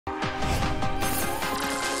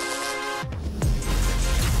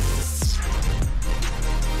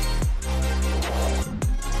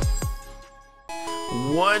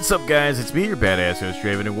What's up, guys? It's me, your badass host,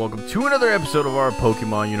 Draven, and welcome to another episode of our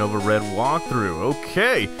Pokemon Unova Red walkthrough.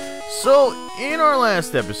 Okay, so in our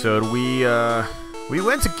last episode, we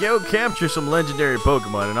went to go capture some legendary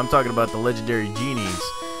Pokemon, and I'm talking about the legendary genies.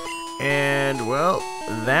 And, well,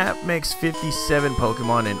 that makes 57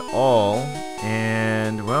 Pokemon in all,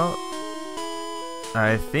 and, well,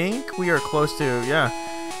 I think we are close to, yeah.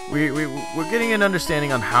 We're getting an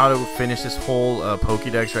understanding on how to finish this whole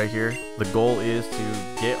Pokédex right here. The goal is to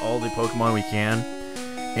get all the Pokemon we can.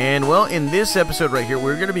 And, well, in this episode right here,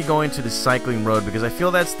 we're going to be going to the Cycling Road because I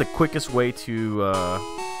feel that's the quickest way to,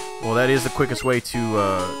 well, that is the quickest way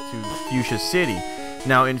to Fuchsia City.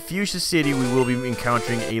 Now, in Fuchsia City, we will be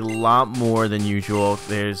encountering a lot more than usual.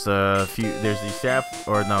 There's the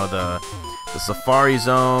Safari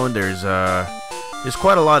Zone. There's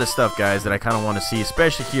quite a lot of stuff, guys, that I kind of want to see,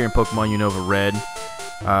 especially here in Pokemon Unova Red.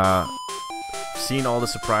 Seeing all the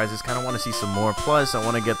surprises, kind of want to see some more. Plus, I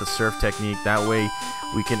want to get the surf technique. That way,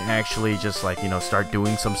 we can actually just, like, you know, start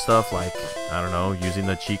doing some stuff, like, I don't know, using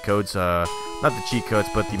the cheat codes. Not the cheat codes,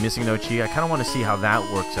 but the missing no cheat. I kind of want to see how that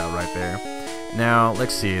works out right there. Now,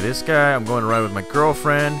 let's see. This guy, I'm going to ride with my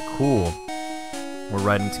girlfriend. Cool. We're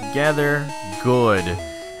riding together. Good.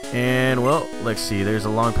 And, well, let's see. There's a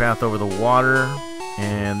long path over the water.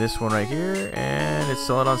 And this one right here, and it's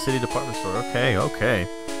Celadon City Department Store. Okay, okay.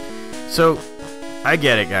 So, I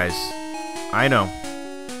get it, guys. I know.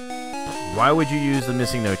 Why would you use the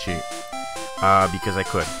missing no cheat? Because I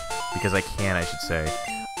could. Because I can, I should say.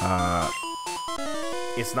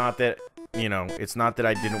 It's not that, you know, it's not that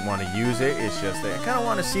I didn't want to use it. It's just that I kind of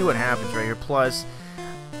want to see what happens right here. Plus,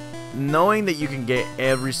 knowing that you can get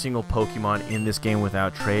every single Pokemon in this game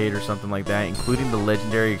without trade or something like that, including the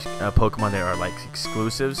legendary Pokemon that are like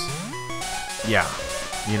exclusives, yeah,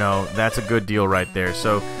 you know, that's a good deal right there.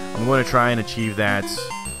 So I'm going to try and achieve that.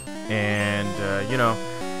 And you know,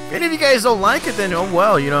 if any of you guys don't like it, then oh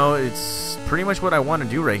well, you know, it's pretty much what I want to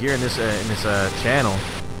do right here in this channel.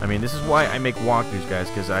 I mean, this is why I make walkthroughs, guys,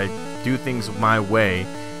 because I do things my way.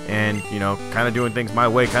 And, you know, kind of doing things my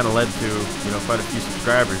way kind of led to, you know, quite a few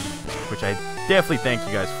subscribers, which I definitely thank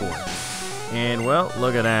you guys for. And, well,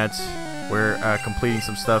 look at that. We're completing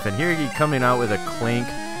some stuff. And here he's coming out with a Clink.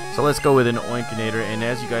 So let's go with an Oinkinator. And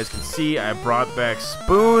as you guys can see, I brought back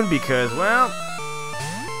Spoon because, well,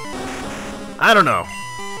 I don't know.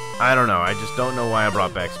 I just don't know why I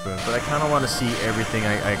brought back Spoon. But I kind of want to see everything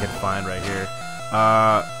I can find right here.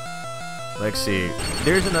 Let's see.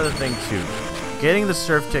 There's another thing, too. Getting the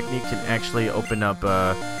surf technique can actually open up,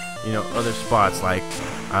 you know, other spots like,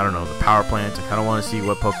 I don't know, the power plant. I kind of want to see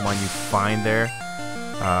what Pokemon you find there.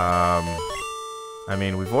 I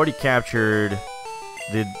mean, we've already captured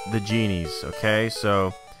the genies, okay?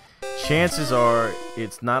 So, chances are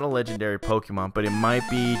it's not a legendary Pokemon, but it might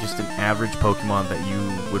be just an average Pokemon that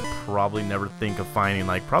you would probably never think of finding,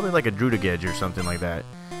 like probably like a Druddigon or something like that,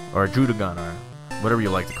 or a Druddigon, or whatever you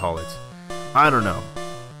like to call it. I don't know.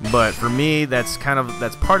 But for me, that's part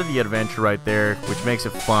of the adventure right there, which makes it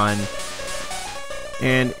fun.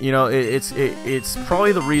 And you know, it's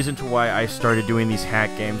probably the reason to why I started doing these hack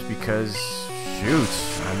games, because shoot,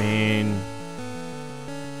 I mean,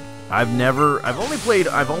 I've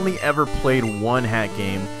only ever played one hack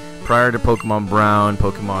game prior to Pokemon Brown,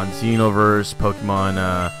 Pokemon Xenoverse, Pokemon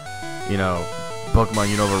you know, Pokemon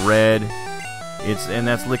Unova Red. And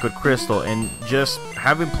that's Liquid Crystal. And just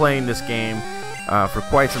having playing this game for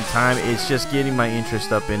quite some time, it's just getting my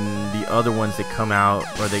interest up in the other ones that come out,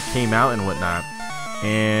 or they came out and whatnot.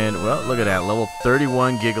 And, well, look at that, level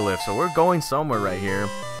 31 Gigalith. So we're going somewhere right here.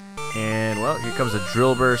 And, well, here comes a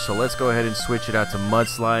Drill Burst, so let's go ahead and switch it out to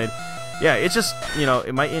Mudslide. Yeah, it's just, you know,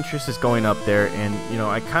 my interest is going up there, and, you know,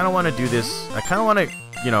 I kind of want to do this. I kind of want to,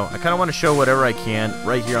 you know, I kind of want to show whatever I can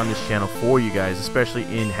right here on this channel for you guys, especially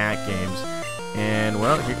in hack games. And,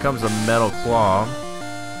 well, here comes a Metal Claw.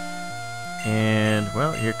 And,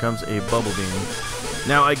 well, here comes a Bubble Beam.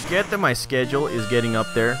 Now, I get that my schedule is getting up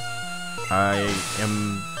there. I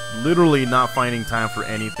am literally not finding time for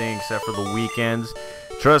anything except for the weekends.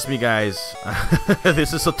 Trust me, guys.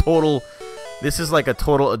 This is like a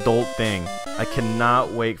total adult thing. I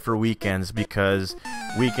cannot wait for weekends, because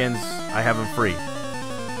weekends, I have them free.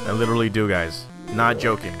 I literally do, guys. Not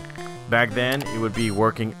joking. Back then, it would be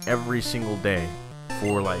working every single day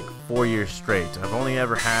for like 4 years straight. I've only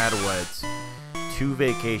ever had, what, 2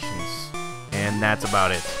 vacations, and that's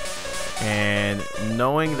about it. And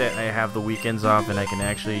knowing that I have the weekends off and I can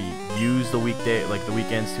actually use the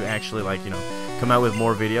weekends to actually, like, you know, come out with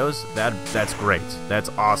more videos, that's great. That's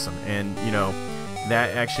awesome. And, you know,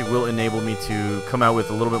 that actually will enable me to come out with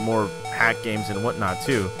a little bit more hack games and whatnot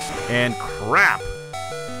too. And crap!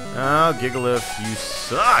 Oh, Gigalith, you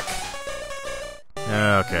suck!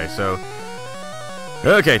 Okay, so...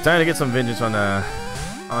 Okay, time to get some vengeance on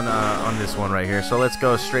this one right here. So let's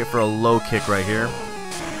go straight for a low kick right here.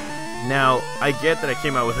 Now, I get that I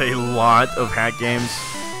came out with a lot of hack games,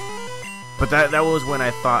 but that was when I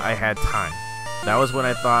thought I had time. That was when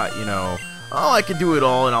I thought, you know, oh, I could do it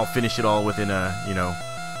all and I'll finish it all within a, you know,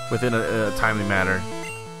 within a timely manner.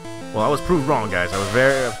 Well, I was proved wrong, guys. I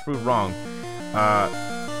was proved wrong.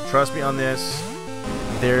 Trust me on this.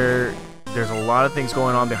 There's a lot of things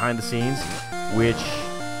going on behind the scenes, which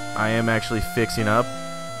I am actually fixing up.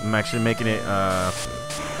 I'm actually making it,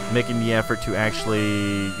 making the effort to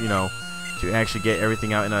actually, you know, to actually get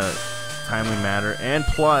everything out in a timely manner, and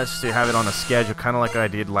plus to have it on a schedule, kind of like I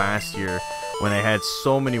did last year when I had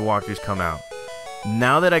so many walkthroughs come out.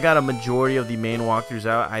 Now that I got a majority of the main walkthroughs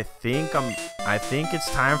out, I think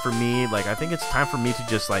it's time for me. Like, I think it's time for me to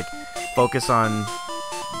just like focus on,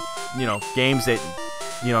 you know, games that,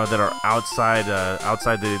 you know, that are outside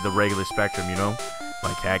the regular spectrum. You know,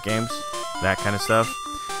 like hack games, that kind of stuff.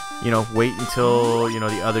 You know, wait until, you know,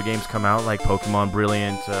 the other games come out, like Pokemon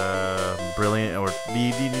Brilliant, or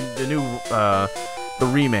the new the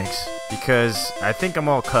remakes, because I think I'm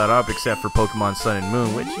all caught up except for Pokemon Sun and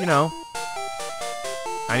Moon, which, you know,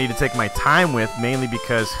 I need to take my time with, mainly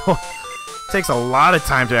because it takes a lot of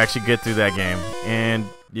time to actually get through that game. And,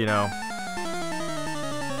 you know,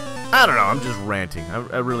 I don't know, I'm just ranting.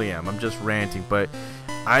 I really am. I'm just ranting. But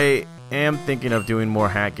I am thinking of doing more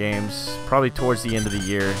hack games, probably towards the end of the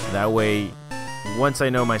year. That way, once I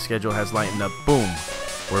know my schedule has lightened up, boom,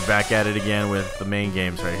 we're back at it again with the main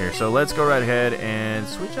games right here. So let's go right ahead and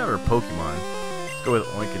switch out our Pokemon. Let's go with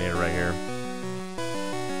Oinkinator right here.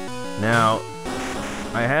 Now,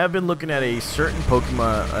 I have been looking at a certain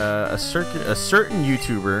Pokemon, a certain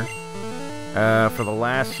YouTuber for the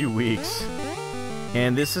last few weeks,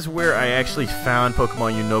 and this is where I actually found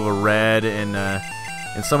Pokemon Unova Red and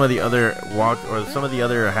some of the other some of the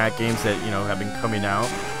other hack games that, you know, have been coming out.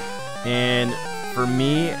 And for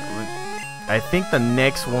me, I think the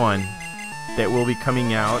next one that will be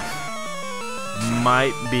coming out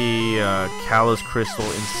might be Kalos Crystal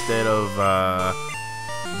instead of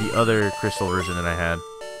the other Crystal version that I had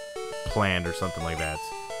planned or something like that.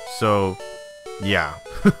 So, yeah.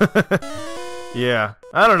 Yeah,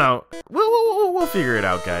 I don't know. We'll figure it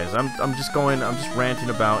out, guys. I'm just ranting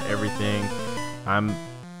about everything.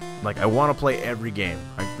 I want to play every game.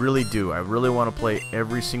 I really do. I really want to play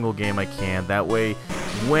every single game I can. That way,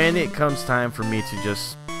 when it comes time for me to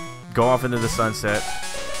just go off into the sunset,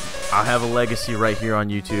 I'll have a legacy right here on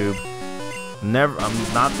YouTube. I'm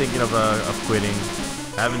not thinking of quitting.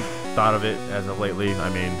 I haven't thought of it as of lately. I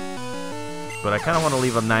mean, but I kind of want to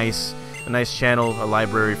leave a nice channel, a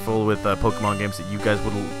library full with Pokemon games that you guys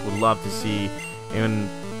would love to see, and,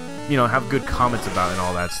 you know, have good comments about and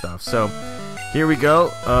all that stuff. So here we go.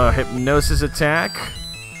 Hypnosis attack,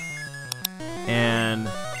 and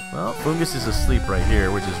well, Fungus is asleep right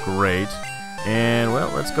here, which is great. And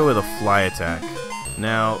well, let's go with a fly attack.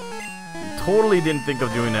 Now, totally didn't think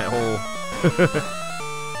of doing that whole.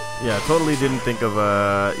 Yeah, totally didn't think of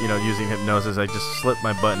you know, using Hypnosis. I just slipped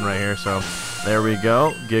my button right here. So there we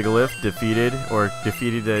go. Gigalith defeated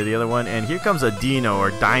the other one, and here comes a Dino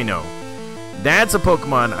or Dino. That's a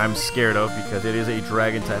Pokemon I'm scared of because it is a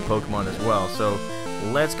Dragon-type Pokemon as well. So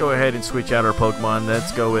let's go ahead and switch out our Pokemon.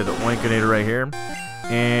 Let's go with Oinkinator right here,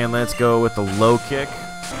 and let's go with the low kick,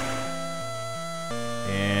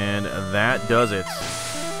 and that does it.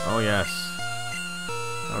 Oh yes.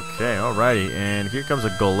 Okay, alrighty, and here comes a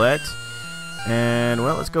Golett, and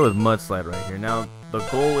well, let's go with Mudslide right here. Now, the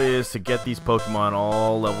goal is to get these Pokemon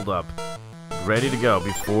all leveled up, ready to go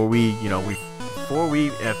before we, you know,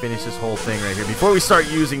 finish this whole thing right here, before we start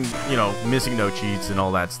using, you know, missing no cheats and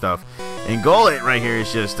all that stuff. And Golett right here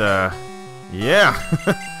is just, yeah,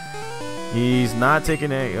 he's not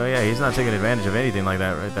taking he's not taking advantage of anything like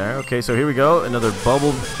that right there. Okay, so here we go, another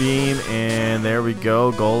Bubble Beam, and there we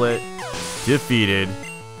go, Golett defeated.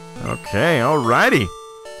 Okay, alrighty.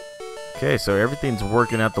 Okay, so everything's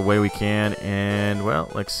working out the way we can, and well,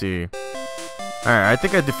 let's see. Alright, I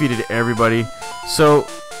think I defeated everybody. So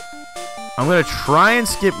I'm gonna try and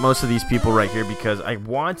skip most of these people right here because I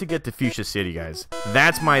want to get to Fuchsia City, guys.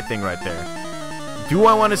 That's my thing right there. Do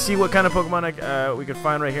I want to see what kind of Pokemon we could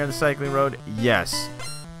find right here on the Cycling Road? Yes.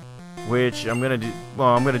 Which I'm gonna do. Well,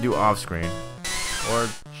 I'm gonna do off screen, or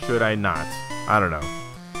should I not? I don't know.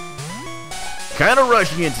 Kind of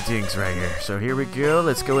rushing into things right here. So here we go.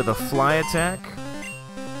 Let's go with a fly attack.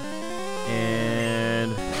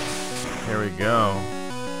 And there we go.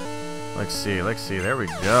 Let's see. There we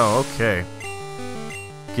go. Okay.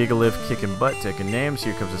 Gigalift kicking butt, taking names.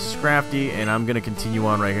 Here comes a Scrafty, and I'm going to continue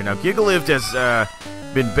on right here. Now, Gigalift has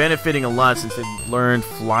been benefiting a lot since it learned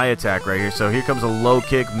Fly Attack right here. So here comes a low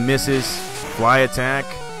kick, misses, Fly Attack,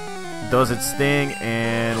 does its thing,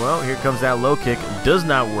 and, well, here comes that low kick. Does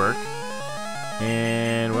not work.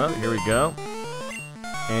 And, well, here we go.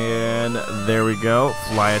 And there we go.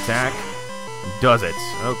 Fly Attack. Does it.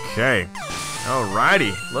 Okay.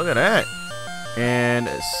 Alrighty. Look at that. And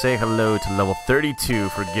say hello to level 32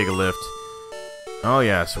 for Gigalift. Oh,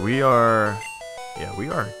 yes. We are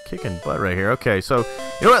kicking butt right here. Okay, so,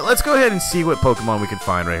 you know what? Let's go ahead and see what Pokemon we can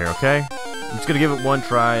find right here, okay? I'm just going to give it one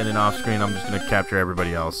try, and then off screen, I'm just going to capture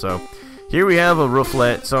everybody else. So, here we have a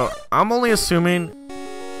Rooflet. So, I'm only assuming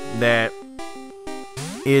that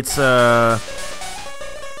it's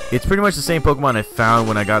pretty much the same Pokemon I found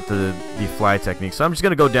when I got the fly technique. So I'm just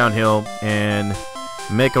going to go downhill and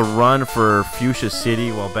make a run for Fuchsia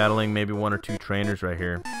City while battling maybe 1 or 2 trainers right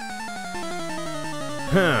here.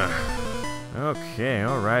 Okay,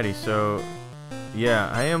 alrighty. So,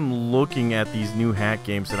 yeah, I am looking at these new hack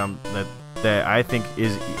games that I think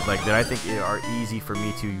are easy for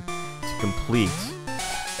me to complete.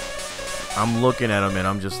 I'm looking at them and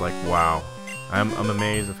I'm just like, wow. I'm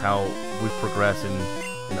amazed of how we've progressed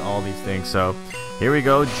in all these things. So here we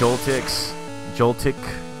go, Joltik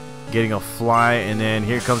getting a fly, and then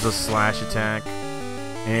here comes a slash attack,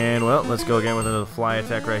 and well, let's go again with another fly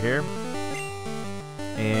attack right here,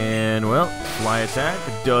 and well, fly attack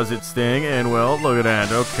does its thing, and well, look at that.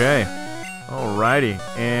 Okay, alrighty,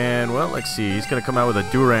 and well, let's see, he's gonna come out with a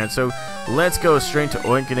Durant, so let's go straight to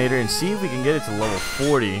Oinkinator and see if we can get it to level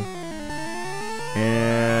 40.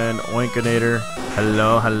 And Oinkinator,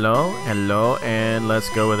 hello, hello, hello, and let's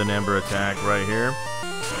go with an Ember attack right here.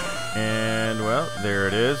 And, well, there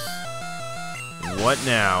it is. What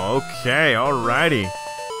now? Okay, alrighty.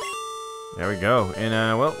 There we go. And,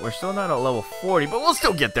 well, we're still not at level 40, but we'll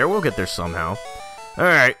still get there. We'll get there somehow.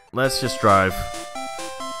 Alright, let's just drive.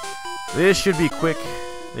 This should be quick.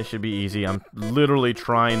 This should be easy. I'm literally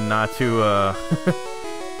trying not to,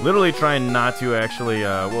 actually,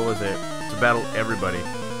 what was it? To battle everybody.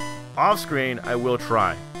 Off screen, I will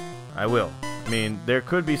try. I will. I mean, there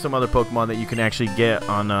could be some other Pokemon that you can actually get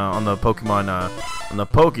on the Pokemon on the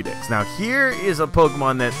Pokédex. Now, here is a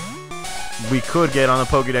Pokemon that we could get on the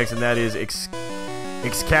Pokédex, and that is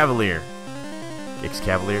Excavalier.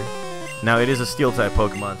 Excavalier. Now, it is a Steel-type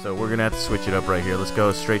Pokemon, so we're gonna have to switch it up right here. Let's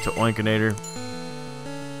go straight to Oinkinator.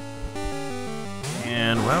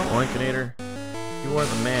 And well, Oinkinator, you are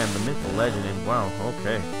the man, the myth, the legend, and wow,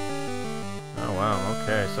 okay. Oh wow,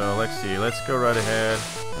 okay, so let's see, let's go right ahead,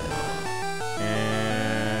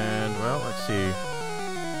 and, well, let's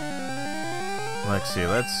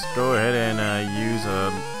go ahead and use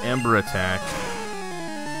a Ember attack,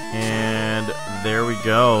 and there we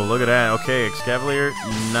go, look at that. Okay, Excavalier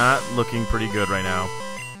not looking pretty good right now,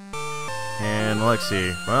 and let's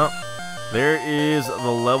see, well, there is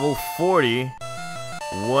the level 40,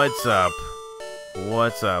 what's up,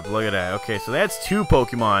 what's up, look at that. Okay, so that's 2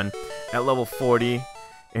 Pokemon at level 40,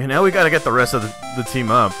 and now we gotta get the rest of the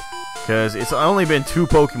team up, because it's only been 2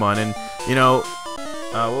 Pokemon, and you know,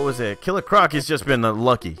 what was it? Killer Croc has just been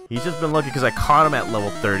lucky. He's just been lucky because I caught him at level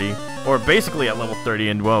 30, or basically at level 30,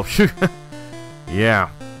 and well, yeah.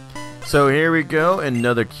 So here we go,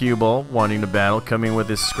 another cue ball wanting to battle, coming with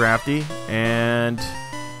his Scrafty, and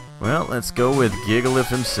well, let's go with Gigalift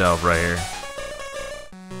himself right here.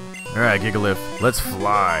 All right, Gigalift, let's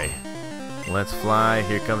fly. Let's fly.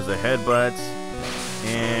 Here comes the headbutt,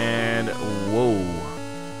 and whoa,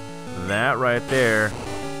 that right there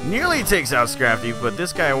nearly takes out Scrafty. But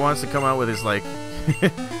this guy wants to come out with his like,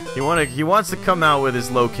 he wants to come out with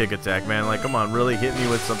his low kick attack, man. Like, come on, really hit me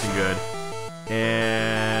with something good.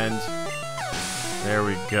 And there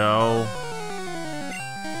we go.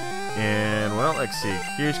 And well, let's see.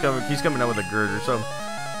 He's coming out with a girder. So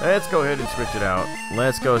let's go ahead and switch it out.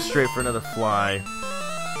 Let's go straight for another fly.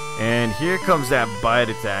 And here comes that bite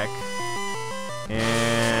attack.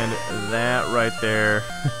 And that right there.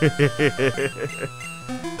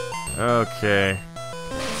 Okay.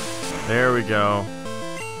 There we go.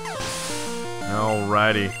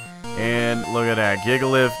 Alrighty. And look at that.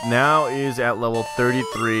 Gigalift now is at level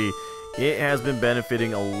 33. It has been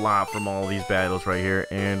benefiting a lot from all these battles right here.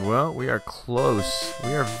 And, well, we are close.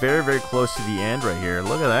 We are very, very close to the end right here.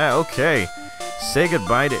 Look at that. Okay. Say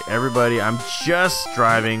goodbye to everybody. I'm just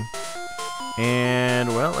driving. And,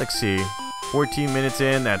 well, let's see. 14 minutes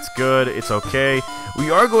in. That's good. It's okay. We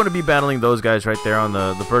are going to be battling those guys right there on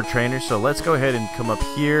the bird trainer. So let's go ahead and come up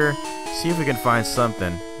here. See if we can find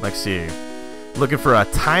something. Let's see. Looking for a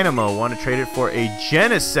Tynamo. Want to trade it for a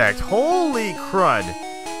Genesect. Holy crud.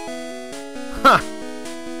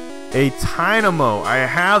 A Dynamo. I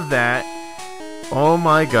have that. Oh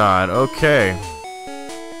my god. Okay.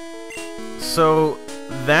 So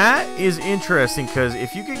that is interesting because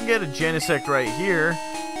if you can get a Genesect right here,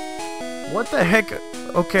 what the heck?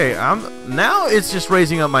 Okay, now it's just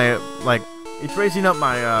raising up my it's raising up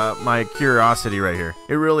my my curiosity right here.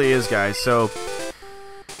 It really is, guys. So,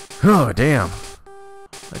 oh damn.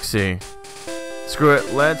 Let's see. Screw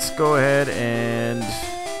it. Let's go ahead and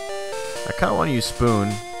I kind of want to use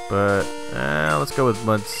Spoon, but let's go with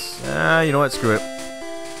Muds. You know what? Screw it.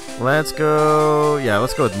 Let's go. Yeah,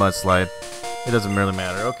 let's go with Mudslide. It doesn't really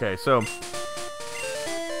matter. Okay, so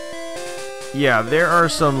yeah, there are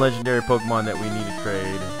some legendary Pokemon that we need to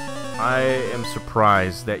trade. I am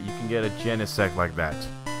surprised that you can get a Genesect like that.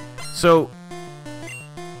 So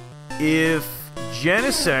if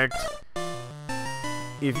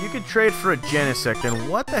you could trade for a Genesect, then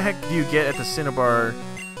what the heck do you get at the Cinnabar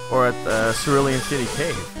or at the Cerulean City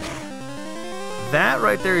Cave? That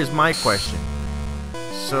right there is my question.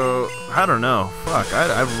 So, I don't know. Fuck,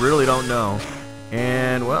 I really don't know.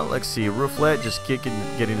 And, well, let's see. Rooflet just getting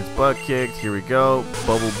its butt kicked. Here we go.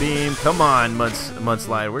 Bubble Beam. Come on,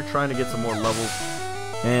 Mudslide. We're trying to get some more levels.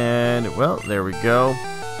 And, well, there we go.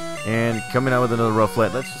 And coming out with another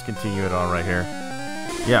Rooflet. Let's just continue it on right here.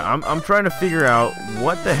 Yeah, I'm trying to figure out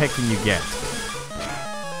what the heck can you get.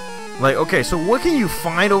 Like, okay, so what can you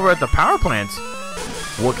find over at the power plants?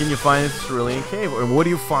 What can you find at the Cerulean Cave? And what do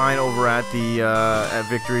you find over at the at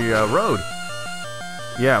Victory Road?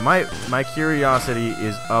 Yeah, my curiosity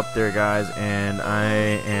is up there, guys, and I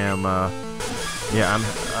am yeah,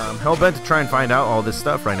 I'm hell bent to try and find out all this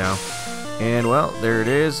stuff right now. And well, there it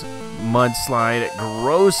is. Mudslide. It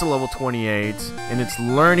grows to level 28, and it's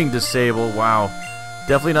learning Disable. Wow,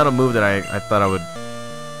 definitely not a move that I thought I would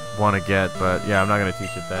want to get, but yeah, I'm not gonna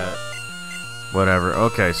teach it that. Whatever.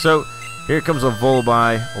 Okay, so here comes a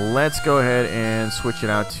Volibye. Let's go ahead and switch it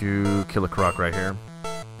out to Killer Croc right here.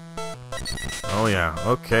 Oh yeah,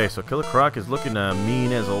 okay, so Killer Croc is looking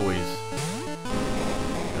mean as always.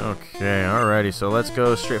 Okay, alrighty, so let's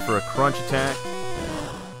go straight for a Crunch attack.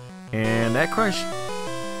 And that Crunch,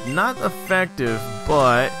 not effective,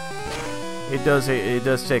 but it does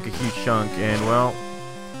take a huge chunk. And well,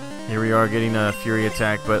 here we are getting a Fury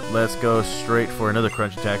attack, but let's go straight for another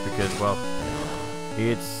Crunch attack because, well,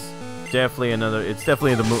 it's definitely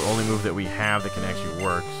the only move that we have that can actually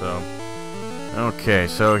work. So okay,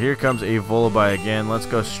 so here comes a Volibye again. Let's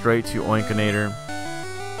go straight to Oinkinator.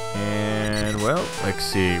 And well, let's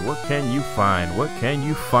see, what can you find? What can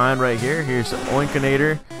you find right here? Here's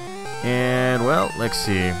Oinkinator. And well, let's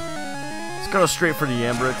see, let's go straight for the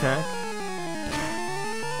Ember attack.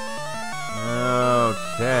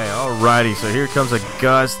 Okay, alrighty, so here comes a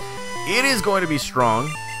Gust. It is going to be strong,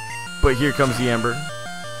 but here comes the Ember,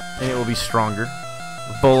 and it will be stronger.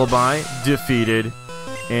 Volibye defeated.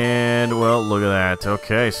 And well, look at that.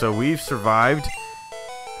 Okay, so we've survived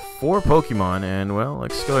 4 Pokemon, and well,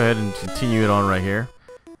 let's go ahead and continue it on right here.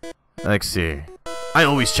 Let's see. I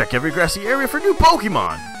always check every grassy area for new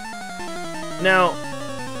Pokemon. Now,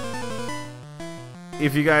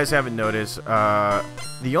 if you guys haven't noticed,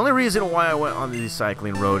 the only reason why I went on the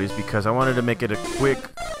Cycling Road is because I wanted to make it a quick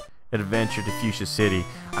adventure to Fuchsia City.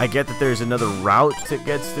 I get that there's another route that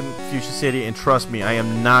gets to Fuchsia City, and trust me, I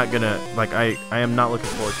am not gonna, like, I am not looking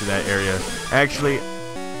forward to that area. Actually,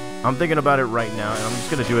 I'm thinking about it right now, and I'm just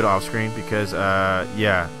gonna do it off screen because,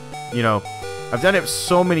 yeah, you know, I've done it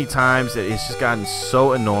so many times that it's just gotten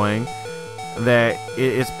so annoying that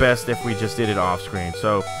it's best if we just did it off screen.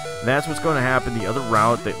 So that's what's going to happen. The other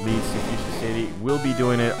route that leads to Fuchsia City, we'll be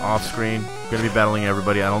doing it off screen. We're going to be battling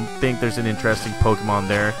everybody. I don't think there's an interesting Pokemon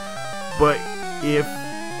there, but if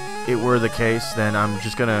it were the case, then I'm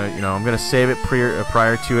just gonna, you know, I'm gonna save it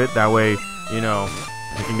prior to it. That way, you know,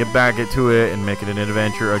 we can get back into it and make it an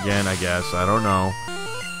adventure again, I guess. I don't know.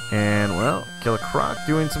 And well, Killer Croc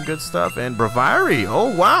doing some good stuff, and Braviary.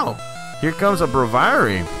 Oh wow, here comes a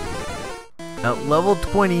Braviary at level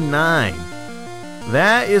 29.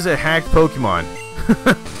 That is a hacked Pokemon.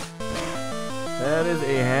 That is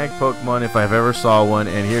a hacked Pokemon if I've ever saw one.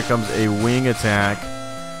 And here comes a Wing attack.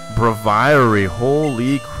 Braviary,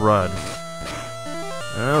 holy crud.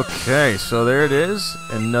 Okay, so there it is.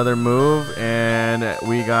 Another move, and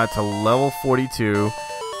we got to level 42.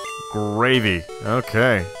 Gravy.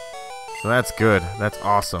 Okay. So that's good. That's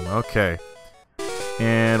awesome. Okay.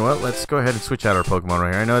 And, well, let's go ahead and switch out our Pokemon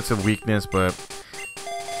right here. I know it's a weakness, but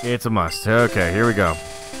it's a must. Okay, here we go.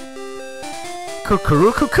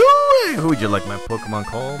 Kukurukukui! Who would you like my Pokemon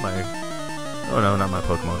call? Oh, no, not my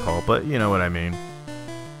Pokemon call, but you know what I mean.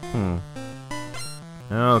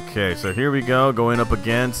 Okay, so here we go, going up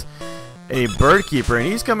against a bird keeper, and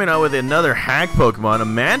he's coming out with another hack Pokemon, a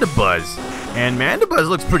Mandibuzz. And Mandibuzz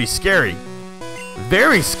looks pretty scary.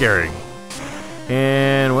 Very scary.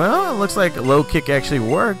 And, well, it looks like low kick actually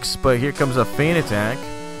works, but here comes a feint attack.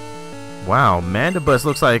 Wow, Mandibuzz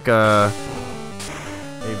looks like a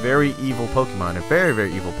very evil Pokemon. A very,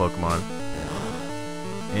 very evil Pokemon.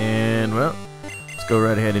 And, well, let's go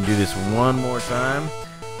right ahead and do this one more time.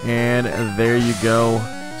 And there you go.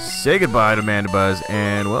 Say goodbye to Mandibuzz.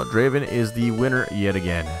 And, well, Draven is the winner yet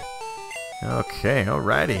again. Okay,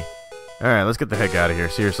 alrighty. Alright, let's get the heck out of here.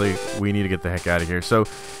 Seriously, we need to get the heck out of here. So,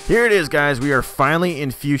 here it is, guys. We are finally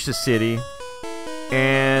in Fuchsia City.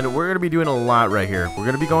 And we're going to be doing a lot right here. We're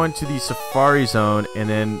going to be going to the Safari Zone and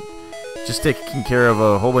then just taking care of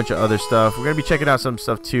a whole bunch of other stuff. We're going to be checking out some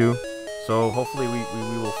stuff, too. So, hopefully,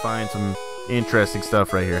 we will find some interesting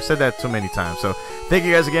stuff right here. I said that so many times. So, thank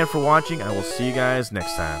you guys again for watching. I will see you guys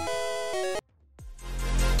next time.